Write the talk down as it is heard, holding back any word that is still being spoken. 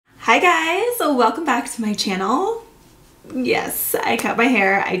Hi guys, so welcome back to my channel. Yes, I cut my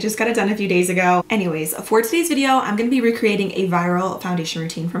hair. I just got it done a few days ago. Anyways, for today's video, I'm going to be recreating a viral foundation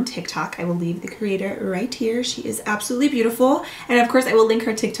routine from TikTok. I will leave the creator right here. She is absolutely beautiful. And of course, I will link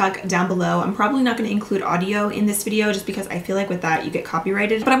her TikTok down below. I'm probably not going to include audio in this video just because I feel like with that you get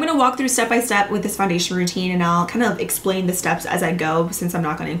copyrighted. But I'm going to walk through step by step with this foundation routine and I'll kind of explain the steps as I go since I'm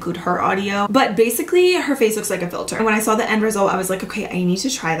not going to include her audio. But basically, her face looks like a filter. And when I saw the end result, I was like, okay, I need to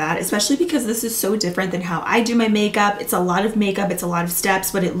try that, especially because this is so different than how I do my makeup. It's a lot of makeup, it's a lot of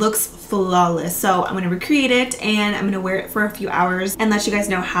steps, but it looks flawless. So I'm going to recreate it and I'm going to wear it for a few hours and let you guys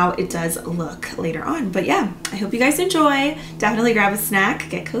know how it does look later on. But yeah, I hope you guys enjoy. Definitely grab a snack,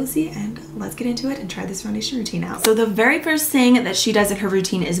 get cozy, and let's get into it and try this foundation routine out. So the very first thing that she does in her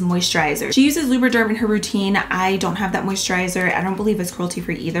routine is moisturizer. She uses Lubriderm in her routine. I don't have that moisturizer. I don't believe it's cruelty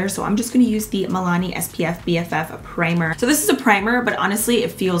free either. So I'm just going to use the Milani SPF BFF primer. So this is a primer, but honestly,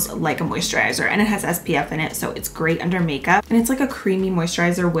 it feels like a moisturizer and it has SPF in it. So it's great under makeup. And it's like a creamy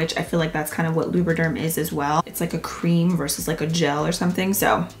moisturizer, which I feel like that's kind of what Lubriderm is as well. It's like a cream versus like a gel or something.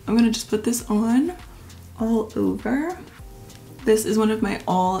 So I'm going to just put this on all over. This is one of my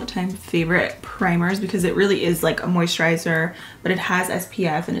all-time favorite primers because it really is like a moisturizer, but it has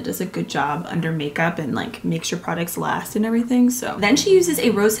SPF and it does a good job under makeup and like makes your products last and everything. So then she uses a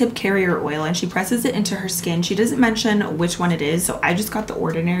rosehip carrier oil and she presses it into her skin. She doesn't mention which one it is, so I just got the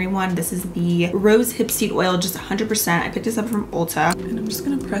ordinary one. This is the rose hip seed oil, just 100%. I picked this up from Ulta and I'm just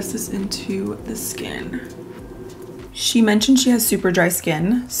gonna press this into the skin. She mentioned she has super dry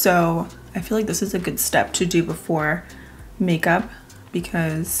skin, so I feel like this is a good step to do before makeup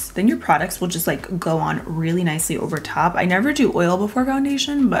because then your products will just like go on really nicely over top. I never do oil before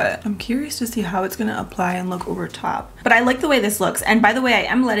foundation, but I'm curious to see how it's gonna apply and look over top. But I like the way this looks. And by the way,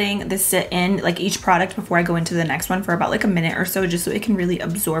 I am letting this sit in like each product before I go into the next one for about like a minute or so, just so it can really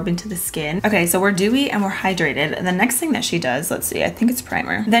absorb into the skin. Okay, so we're dewy and we're hydrated. And the next thing that she does, let's see, I think it's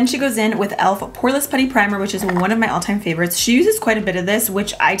primer. Then she goes in with e.l.f. Poreless Putty Primer, which is one of my all-time favorites. She uses quite a bit of this,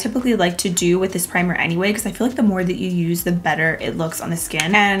 which I typically like to do with this primer anyway, because I feel like the more that you use, the better it looks on the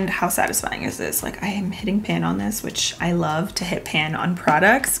skin. And how satisfying is this? Like I am hitting pan on this, which I love to hit pan on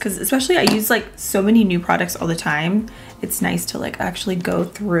products because especially I use like so many new products all the time. It's nice to like actually go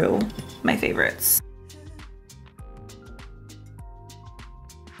through my favorites.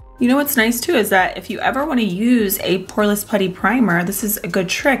 You know what's nice too is that if you ever want to use a poreless putty primer, this is a good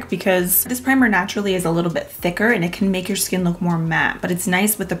trick because this primer naturally is a little bit thicker and it can make your skin look more matte, but it's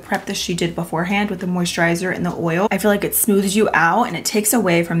nice with the prep that she did beforehand with the moisturizer and the oil. I feel like it smooths you out and it takes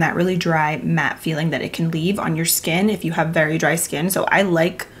away from that really dry matte feeling that it can leave on your skin if you have very dry skin. So I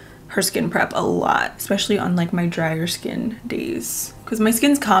like her skin prep a lot, especially on like my drier skin days because my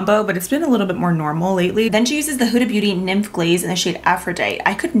skin's combo, but it's been a little bit more normal lately. Then she uses the Huda Beauty Nymph Glaze in the shade Aphrodite.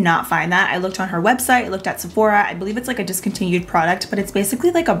 I could not find that. I looked on her website, I looked at Sephora. I believe it's like a discontinued product, but it's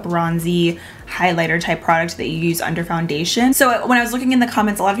basically like a bronzy highlighter type product that you use under foundation. So when I was looking in the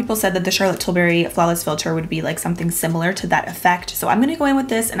comments, a lot of people said that the Charlotte Tilbury Flawless Filter would be like something similar to that effect. So I'm gonna go in with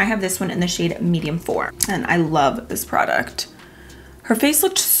this and I have this one in the shade Medium 4. And I love this product. Her face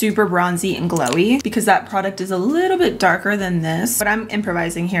looked super bronzy and glowy because that product is a little bit darker than this, but I'm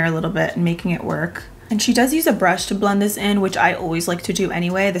improvising here a little bit and making it work. And she does use a brush to blend this in, which I always like to do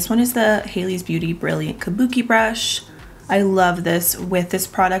anyway. This one is the Hailey's Beauty Brilliant Kabuki brush. I love this with this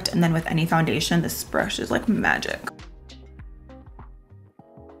product and then with any foundation. This brush is like magic.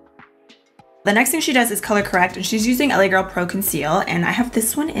 The next thing she does is color correct and she's using LA Girl Pro Conceal and I have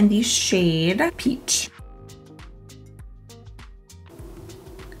this one in the shade Peach.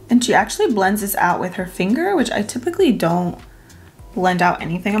 And she actually blends this out with her finger, which I typically don't blend out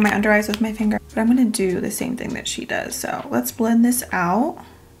anything on my under eyes with my finger, but I'm gonna do the same thing that she does. So let's blend this out.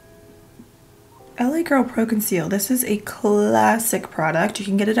 LA Girl Pro Conceal. This is a classic product. You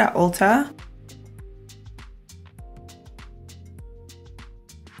can get it at Ulta.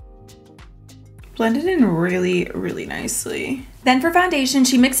 Blend it in really, really nicely. Then for foundation,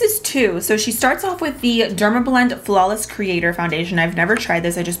 she mixes two. So she starts off with the Dermablend Flawless Creator Foundation. I've never tried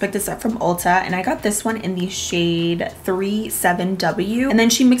this. I just picked this up from Ulta and I got this one in the shade 37W. And then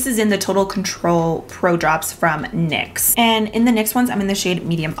she mixes in the Total Control Pro Drops from NYX. And in the NYX ones, I'm in the shade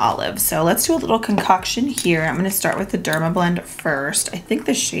Medium Olive. So let's do a little concoction here. I'm gonna start with the Dermablend first. I think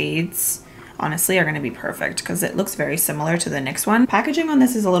the shades honestly are going to be perfect because it looks very similar to the NYX one. Packaging on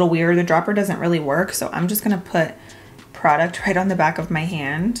this is a little weird. The dropper doesn't really work, so I'm just going to put product right on the back of my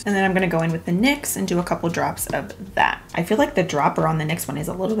hand. And then I'm going to go in with the NYX and do a couple drops of that. I feel like the dropper on the NYX one is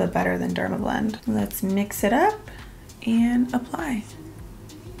a little bit better than Dermablend. Let's mix it up and apply.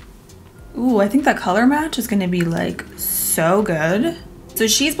 Ooh, I think that color match is going to be like so good. So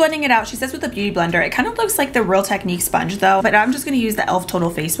she's blending it out. She says with a beauty blender. It kind of looks like the Real Technique sponge though, but I'm just gonna use the e.l.f.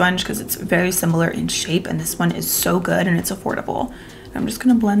 Total Face Sponge because it's very similar in shape, and this one is so good and it's affordable. I'm just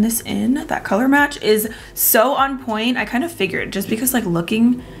gonna blend this in. That color match is so on point. I kind of figured, just because like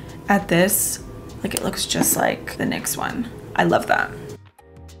looking at this, like it looks just like the NYX one. I love that.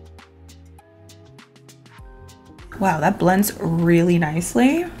 Wow, that blends really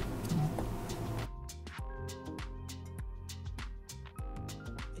nicely.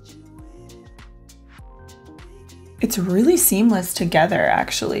 It's really seamless together,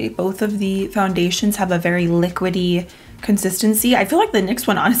 actually. Both of the foundations have a very liquidy consistency. I feel like the NYX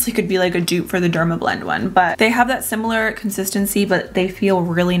one honestly could be like a dupe for the Derma Blend one, but they have that similar consistency, but they feel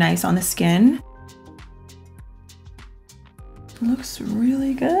really nice on the skin. It looks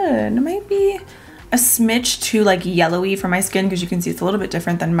really good. It might be a smidge too like yellowy for my skin because you can see it's a little bit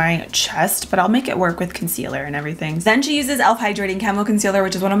different than my chest, but I'll make it work with concealer and everything. Then she uses e.l.f. Hydrating Camo Concealer,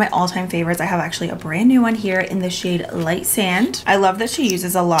 which is one of my all-time favorites. I have actually a brand new one here in the shade Light Sand. I love that she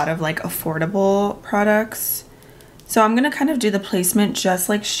uses a lot of like affordable products. So I'm gonna kind of do the placement just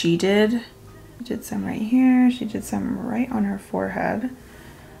like she did. She did some right here. She did some right on her forehead.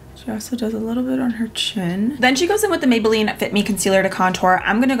 She also does a little bit on her chin. Then she goes in with the Maybelline Fit Me Concealer to contour.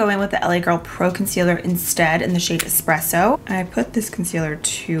 I'm gonna go in with the LA Girl Pro Concealer instead in the shade Espresso. I put this concealer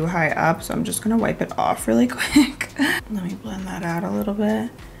too high up, so I'm just gonna wipe it off really quick. Let me blend that out a little bit.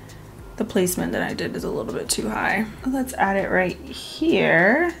 The placement that I did is a little bit too high. Let's add it right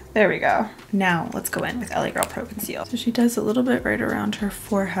here. There we go. Now let's go in with LA Girl Pro Conceal. So she does a little bit right around her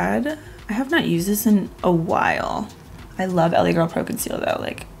forehead. I have not used this in a while. I love LA Girl Pro Conceal though.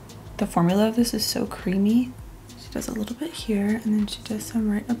 Like, the formula of this is so creamy. She does a little bit here, and then she does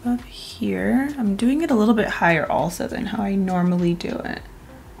some right above here. I'm doing it a little bit higher also than how I normally do it.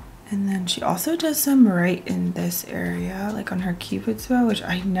 And then she also does some right in this area, like on her Cupid's bow, which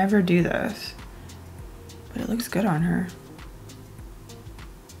I never do this, but it looks good on her.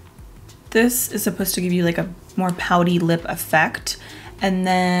 This is supposed to give you like a more pouty lip effect. And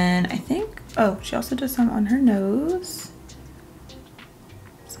then I think, oh, she also does some on her nose.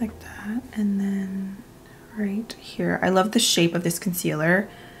 Like that, and then right here. I love the shape of this concealer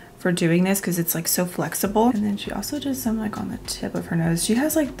for doing this because it's like so flexible. And then she also does some like on the tip of her nose. She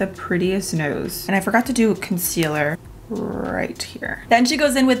has like the prettiest nose. And I forgot to do concealer right here. Then she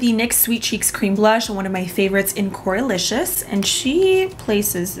goes in with the NYX Sweet Cheeks Cream Blush, one of my favorites in Coralicious, and she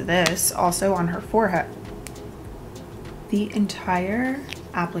places this also on her forehead. The entire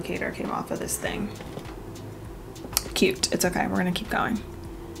applicator came off of this thing. Cute. It's okay. We're gonna keep going.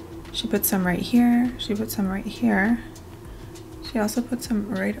 She put some right here. She put some right here. She also put some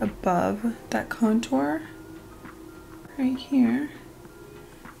right above that contour. Right here.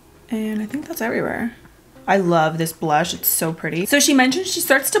 And I think that's everywhere. I love this blush. It's so pretty. So she mentioned she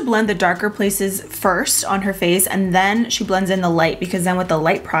starts to blend the darker places first on her face, and then she blends in the light, because then with the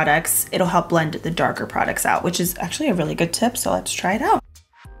light products, it'll help blend the darker products out, which is actually a really good tip. So let's try it out.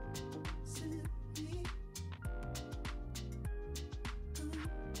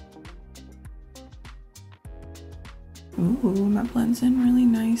 Ooh, that blends in really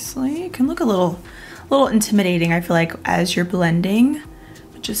nicely. It can look a little intimidating, I feel like, as you're blending,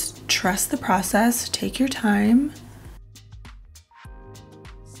 but just trust the process, take your time.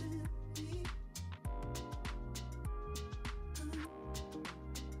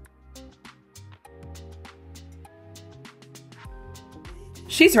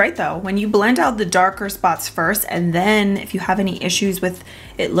 She's right though, when you blend out the darker spots first, and then if you have any issues with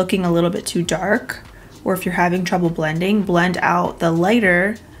it looking a little bit too dark, or if you're having trouble blending, blend out the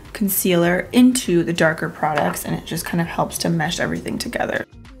lighter concealer into the darker products, and it just kind of helps to mesh everything together.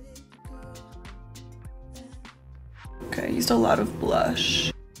 Okay, I used a lot of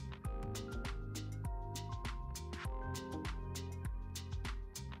blush.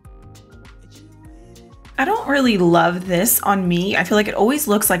 I don't really love this on me. I feel like it always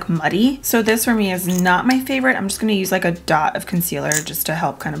looks like muddy. So this for me is not my favorite. I'm just gonna use like a dot of concealer just to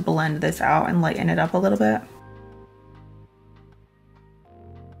help kind of blend this out and lighten it up a little bit.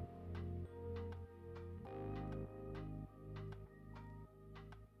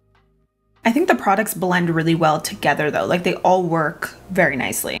 I think the products blend really well together though. Like they all work very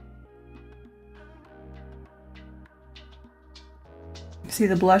nicely. See,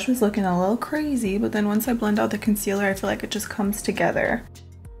 the blush was looking a little crazy, but then once I blend out the concealer, I feel like it just comes together.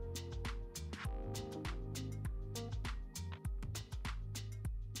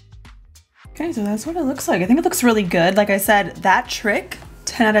 Okay, so that's what it looks like. I think it looks really good. Like I said, that trick,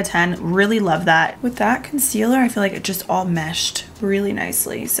 10 out of 10, really love that. With that concealer, I feel like it just all meshed really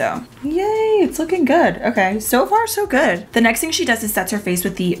nicely. So yay, it's looking good. Okay, so far so good. The next thing she does is sets her face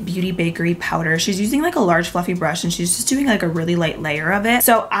with the Beauty Bakery powder. She's using like a large fluffy brush and she's just doing like a really light layer of it.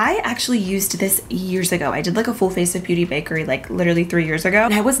 So I actually used this years ago. I did like a full face of Beauty Bakery like literally 3 years ago,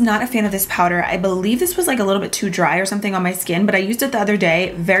 and I was not a fan of this powder. I believe this was like a little bit too dry or something on my skin, but I used it the other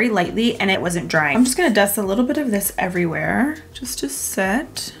day very lightly and it wasn't drying. I'm just gonna dust a little bit of this everywhere just to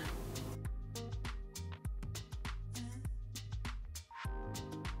set.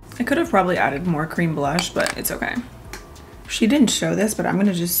 I could have probably added more cream blush, but it's okay. She didn't show this, but I'm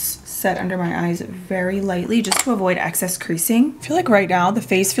gonna just set under my eyes very lightly just to avoid excess creasing. I feel like right now the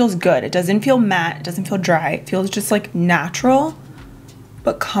face feels good. It doesn't feel matte, it doesn't feel dry. It feels just like natural,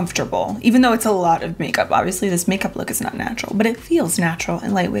 but comfortable. Even though it's a lot of makeup. Obviously this makeup look is not natural, but it feels natural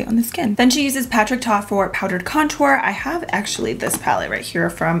and lightweight on the skin. Then she uses Patrick Ta for powdered contour. I have actually this palette right here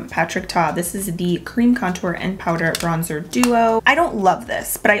from Patrick Ta. This is the cream contour and powder bronzer duo. I don't love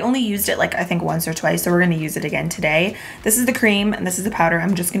this, but I only used it like I think once or twice, so we're gonna use it again today. This is the cream and this is the powder.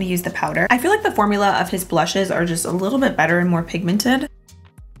 I'm just gonna use the powder. I feel like the formula of his blushes are just a little bit better and more pigmented.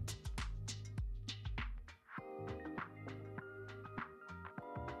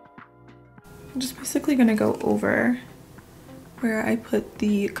 I'm just basically gonna go over where I put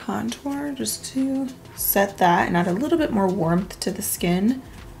the contour just to set that and add a little bit more warmth to the skin,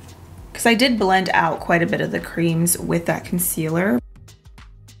 because I did blend out quite a bit of the creams with that concealer.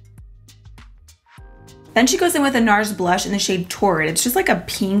 Then she goes in with a NARS blush in the shade Torrid. It's just like a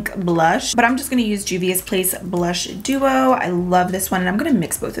pink blush, but I'm just gonna use Juvia's Place Blush Duo. I love this one and I'm gonna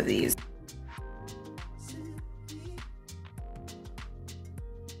mix both of these.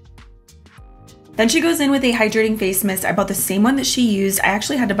 Then she goes in with a hydrating face mist. I bought the same one that she used. I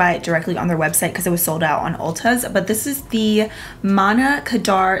actually had to buy it directly on their website because it was sold out on Ulta's, but this is the Mana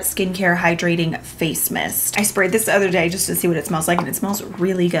Kadar Skincare Hydrating Face Mist. I sprayed this the other day just to see what it smells like, and it smells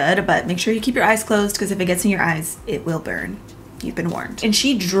really good, but make sure you keep your eyes closed because if it gets in your eyes, it will burn. You've been warned. And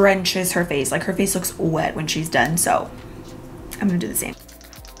she drenches her face. Like her face looks wet when she's done, so I'm gonna do the same.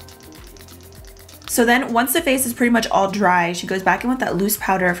 So then once the face is pretty much all dry, she goes back in with that loose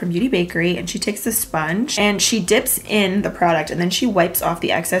powder from Beauty Bakery and she takes the sponge and she dips in the product and then she wipes off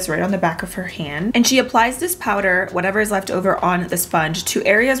the excess right on the back of her hand. And she applies this powder, whatever is left over on the sponge, to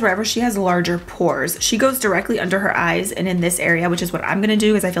areas wherever she has larger pores. She goes directly under her eyes and in this area, which is what I'm gonna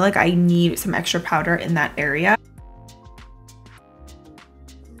do because I feel like I need some extra powder in that area.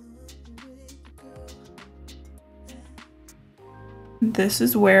 This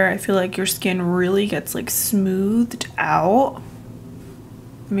is where I feel like your skin really gets like smoothed out.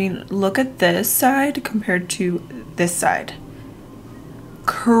 I mean, look at this side compared to this side.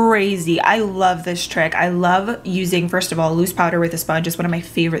 Crazy. I love this trick. I love using, first of all, loose powder with a sponge is one of my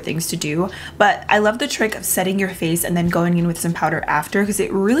favorite things to do, but I love the trick of setting your face and then going in with some powder after because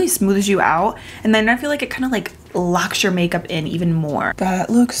it really smooths you out, and then I feel like it kind of like locks your makeup in even more.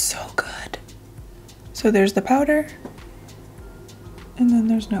 That looks so good. So there's the powder. And then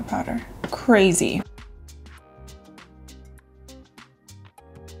there's no powder. Crazy.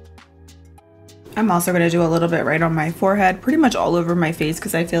 I'm also gonna do a little bit right on my forehead, pretty much all over my face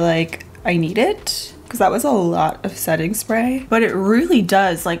because I feel like I need it, because that was a lot of setting spray, but it really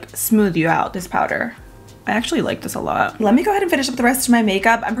does like smooth you out, this powder. I actually like this a lot. Let me go ahead and finish up the rest of my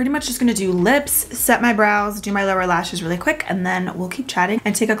makeup. I'm pretty much just gonna do lips, set my brows, do my lower lashes really quick, and then we'll keep chatting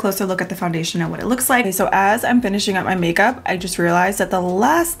and take a closer look at the foundation and what it looks like. Okay, so as I'm finishing up my makeup, I just realized that the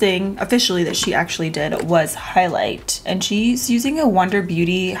last thing officially that she actually did was highlight. And she's using a Wonder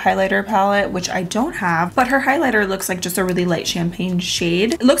Beauty highlighter palette, which I don't have, but her highlighter looks like just a really light champagne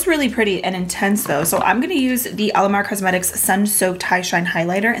shade. It looks really pretty and intense though. So I'm gonna use the Alamar Cosmetics Sun Soaked High Shine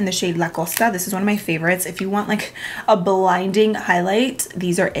Highlighter in the shade La Costa. This is one of my favorites. If you want like a blinding highlight,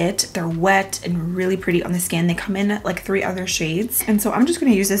 these are it. They're wet and really pretty on the skin. They come in like 3 other shades. And so I'm just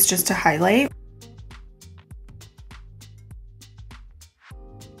gonna use this just to highlight.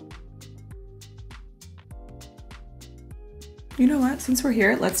 You know what, since we're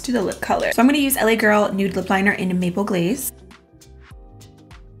here, let's do the lip color. So I'm gonna use LA Girl Nude Lip Liner in Maple Glaze.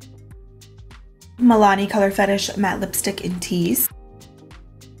 Milani Color Fetish Matte Lipstick in Tease.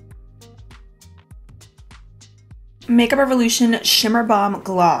 Makeup Revolution Shimmer Balm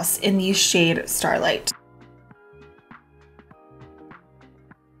Gloss in the shade Starlight.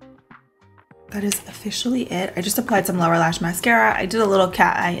 that is officially it. I just applied some lower lash mascara. I did a little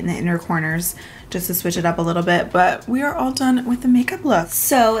cat eye in the inner corners just to switch it up a little bit, but we are all done with the makeup look.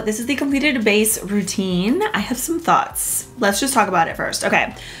 So this is the completed base routine. I have some thoughts. Let's just talk about it first.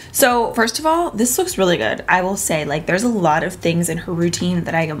 Okay, so first of all, this looks really good. I will say, like, there's a lot of things in her routine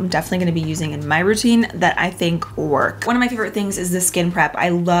that I am definitely gonna be using in my routine that I think work. One of my favorite things is the skin prep. I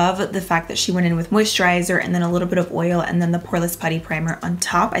love the fact that she went in with moisturizer and then a little bit of oil and then the poreless putty primer on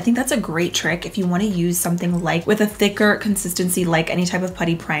top. I think that's a great trick if you wanna use something like with a thicker consistency, like any type of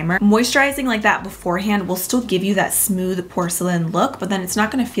putty primer. Moisturizing like that beforehand will still give you that smooth porcelain look, but then it's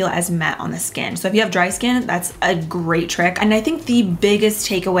not gonna feel as matte on the skin. So if you have dry skin, that's a great trick. And I think the biggest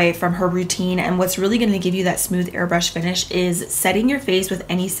takeaway from her routine and what's really gonna give you that smooth airbrush finish is setting your face with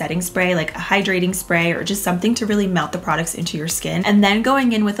any setting spray, like a hydrating spray or just something to really melt the products into your skin. And then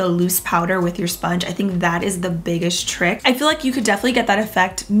going in with a loose powder with your sponge, I think that is the biggest trick. I feel like you could definitely get that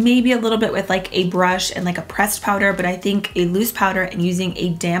effect maybe a little bit with like a brush and like a pressed powder, but I think a loose powder and using a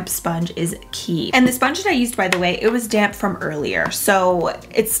damp sponge is key. And the sponge that I used, by the way, it was damp from earlier. So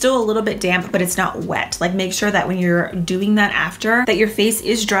it's still a little bit damp, but it's not wet. Like, make sure that when you're doing that after, that your face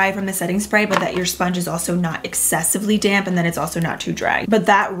is dry from the setting spray, but that your sponge is also not excessively damp and then it's also not too dry. But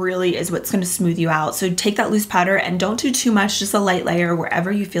that really is what's gonna smooth you out. So take that loose powder and don't do too much, just a light layer wherever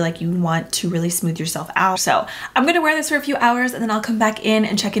you feel like you want to really smooth yourself out. So I'm gonna wear this for a few hours and then I'll come back in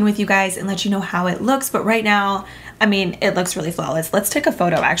and check in with you guys and let you know how it looks. But right now, I mean, it looks really flawless. Let's take a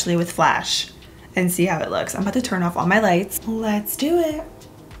photo actually with flash and see how it looks. I'm about to turn off all my lights. Let's do it.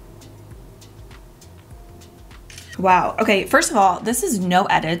 Wow. Okay, first of all, this is no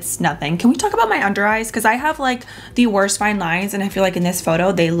edits, nothing. Can we talk about my under eyes? Because I have like the worst fine lines and I feel like in this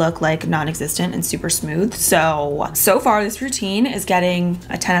photo, they look like non-existent and super smooth. So far this routine is getting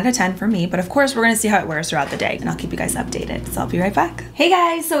a 10 out of 10 for me, but of course we're gonna see how it wears throughout the day and I'll keep you guys updated. So I'll be right back. Hey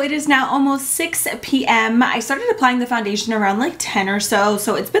guys, so it is now almost 6 p.m. I started applying the foundation around like 10 or so.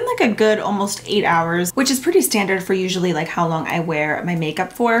 So it's been like a good almost 8 hours, which is pretty standard for usually like how long I wear my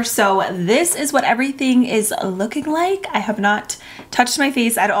makeup for. So this is what everything is looking like. I have not touched my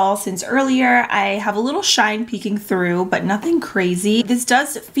face at all since earlier. I have a little shine peeking through, but nothing crazy. This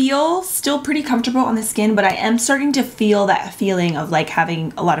does feel still pretty comfortable on the skin, but I am starting to feel that feeling of like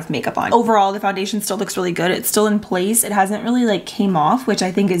having a lot of makeup on. Overall, the foundation still looks really good. It's still in place. It hasn't really like came off, which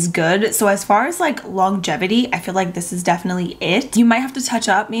I think is good. So as far as like longevity, I feel like this is definitely it. You might have to touch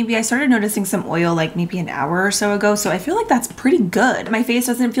up. Maybe I started noticing some oil like maybe an hour or so ago. So I feel like that's pretty good. My face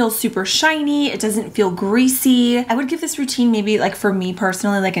doesn't feel super shiny. It doesn't feel greasy. I would give this routine maybe like for me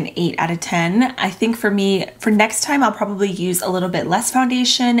personally like an 8 out of 10. I think for me, for next time, I'll probably use a little bit less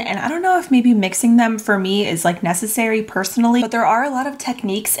foundation. And I don't know if maybe mixing them for me is like necessary personally, but there are a lot of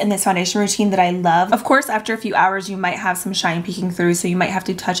techniques in this foundation routine that I love. Of course, after a few hours, you might have some shine peeking through, so you might have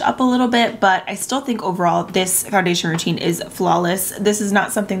to touch up a little bit, but I still think overall this foundation routine is flawless. This is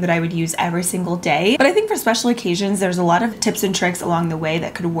not something that I would use every single day, but I think for special occasions, there's a lot of tips and tricks along the way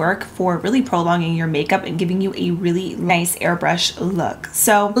that could work for really prolonging your makeup and giving you a really nice airbrush look.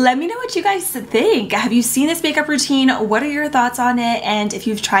 So let me know what you guys think. Have you seen this makeup routine? What are your thoughts on it? And if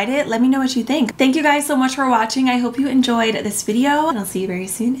you've tried it, let me know what you think. Thank you guys so much for watching. I hope you enjoyed this video and I'll see you very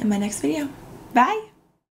soon in my next video. Bye.